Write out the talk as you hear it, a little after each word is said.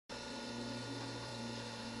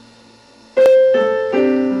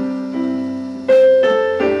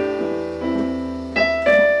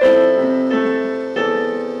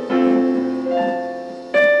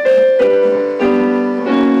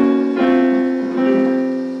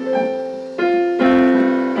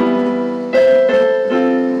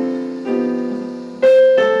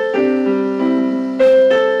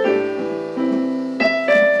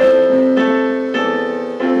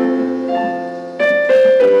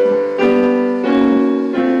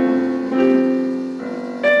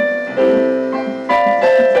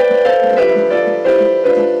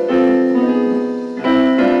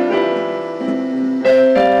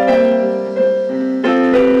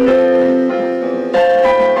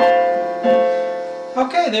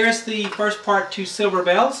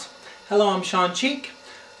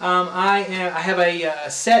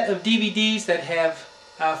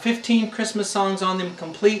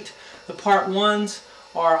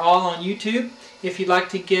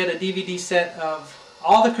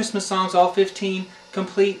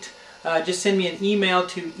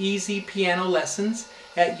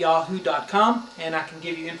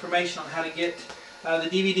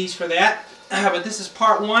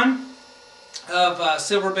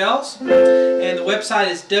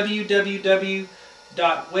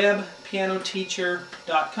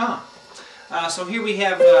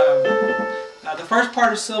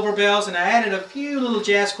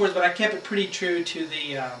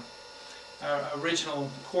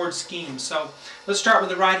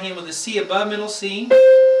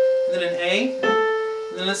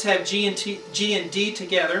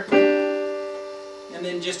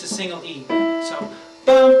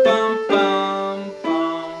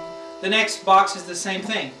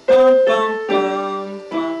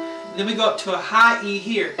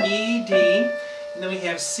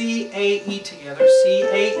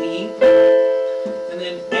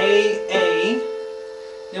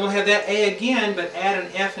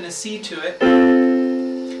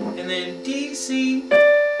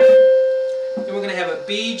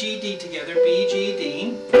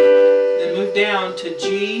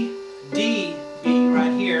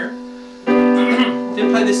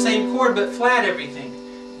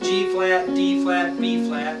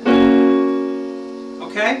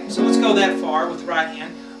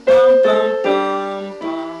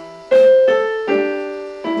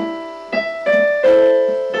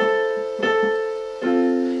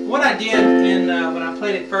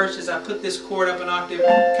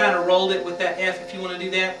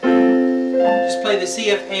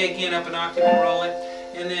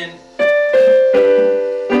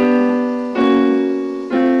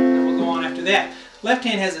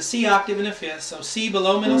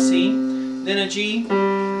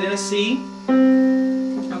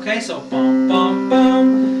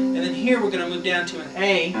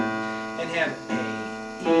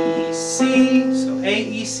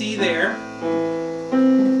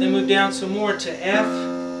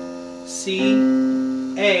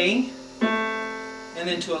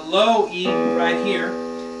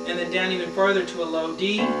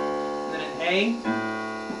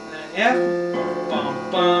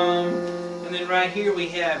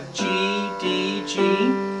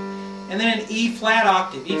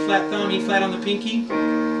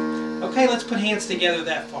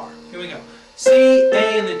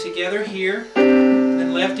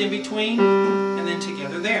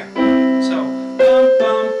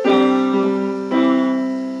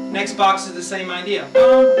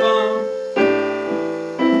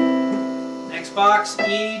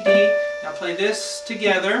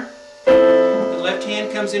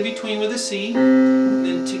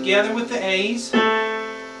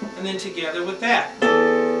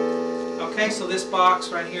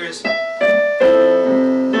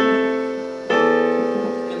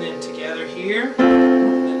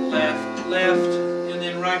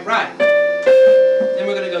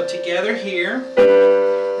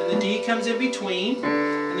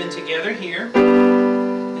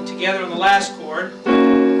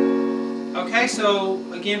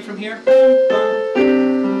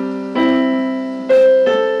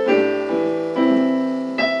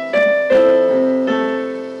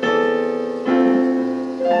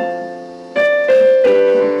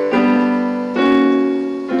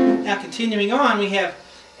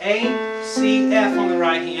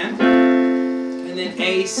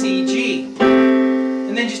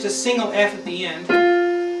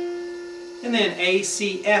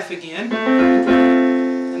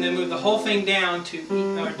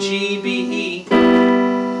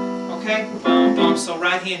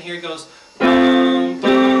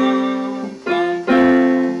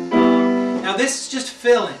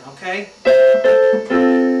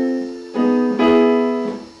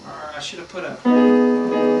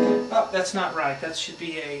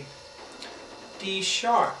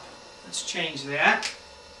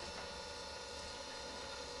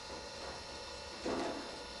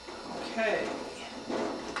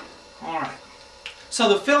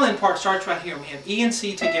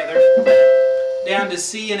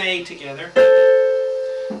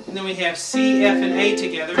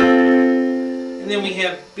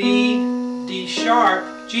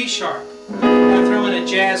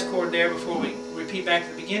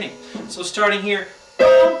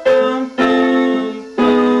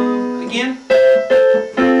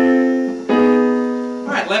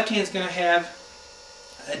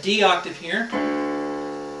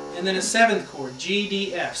and then a 7th chord, G,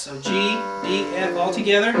 D, F. So G, D, F all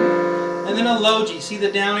together, and then a low G. See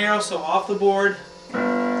the down arrow? So off the board,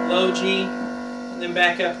 low G, and then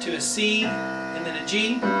back up to a C, and then a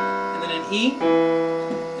G, and then an E.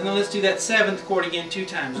 And then let's do that 7th chord again 2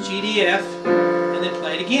 times, G, D, F, and then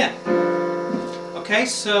play it again. Okay,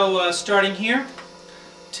 so starting here,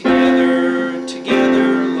 together,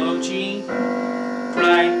 together, low G,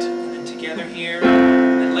 right, and then together here,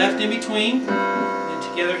 and then left in between, and then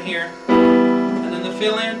together here, and then the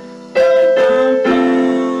fill in,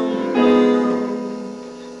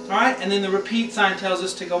 alright, and then the repeat sign tells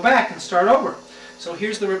us to go back and start over. So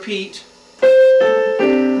here's the repeat.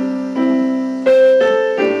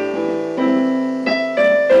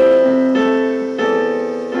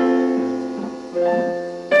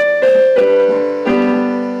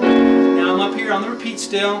 On the repeat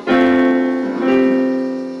still.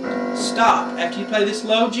 Stop. After you play this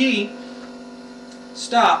low G,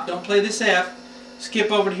 stop. Don't play this F.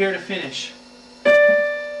 Skip over to here to finish.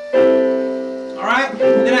 Alright?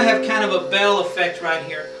 And then I have kind of a bell effect right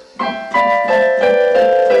here.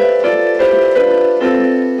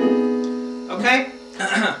 Okay?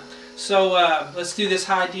 So let's do this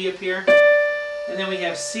high D up here. And then we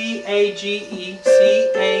have C, A, G, E, C,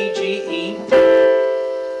 A, G, E.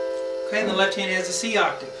 Okay, and the left hand has a C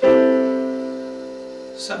octave.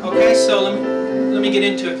 So, okay, so let me get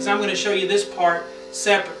into it because I'm going to show you this part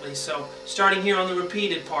separately. So, starting here on the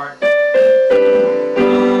repeated part. Right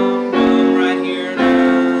here. D,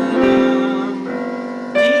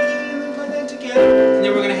 and then play that together. And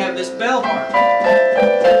then we're going to have this bell part.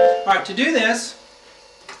 Alright, to do this,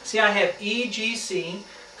 see I have E, G, C.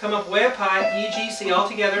 Come up way up high, E, G, C all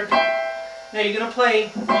together. Now you're going to play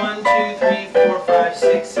 1, 2, 3, 4, 5,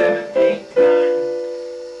 6, 7, 8, 9,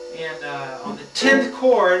 and on the 10th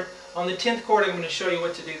chord, I'm going to show you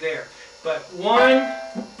what to do there. But 1,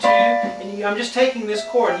 2, and I'm just taking this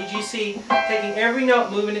chord, E, G, C, taking every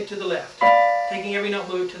note, moving it to the left. Taking every note,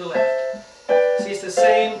 moving it to the left. See, it's the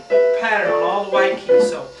same pattern on all the white keys.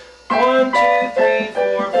 So 1, 2, 3,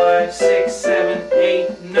 4, 5, 6, 7,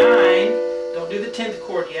 8, 9. Don't do the 10th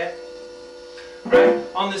chord yet. Right?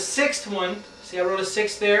 On the 6th one, see I wrote a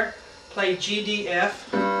 6 there, play G, D, F.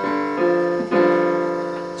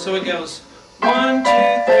 So it goes 1, 2, 3,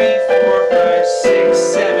 4, 5, 6,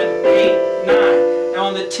 7, 8, 9. Now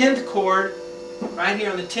on the 10th chord, right here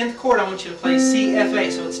on the 10th chord, I want you to play C, F, A,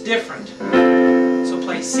 so it's different. So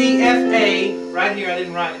play C, F, A, right here, I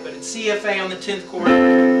didn't write it, but it's C, F, A on the 10th chord.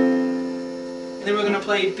 And then we're going to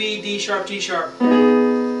play B, D sharp, G sharp,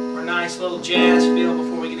 for a nice little jazz feel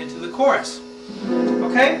before we get into the chorus.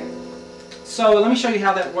 Okay, so let me show you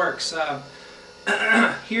how that works.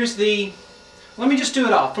 Here's the, let me just do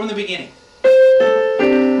it all from the beginning.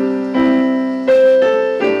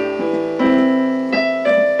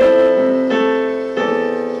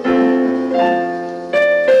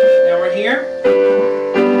 Now we're here,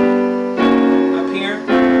 up here,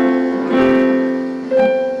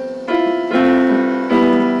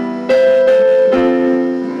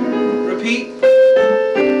 repeat.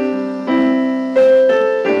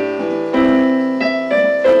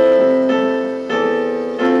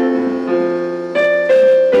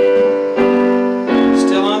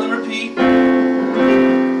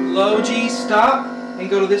 Stop and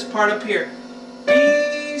go to this part up here.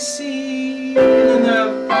 D, C, and then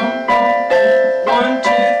the 1, 2,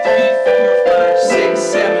 3, 4, 5, 6,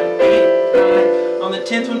 7, 8, 9. On the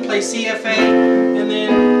 10th one, play C, F, A, and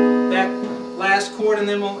then that last chord, and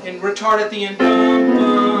then we'll retard at the end. Bum,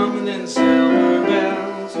 bum, and then silver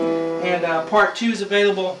bells. And part 2 is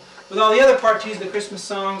available with all the other part 2s, the Christmas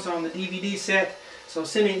songs on the DVD set. So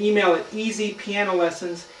send me an email at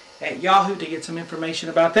easypianolessons@yahoo to get some information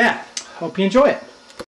about that. Hope you enjoy it.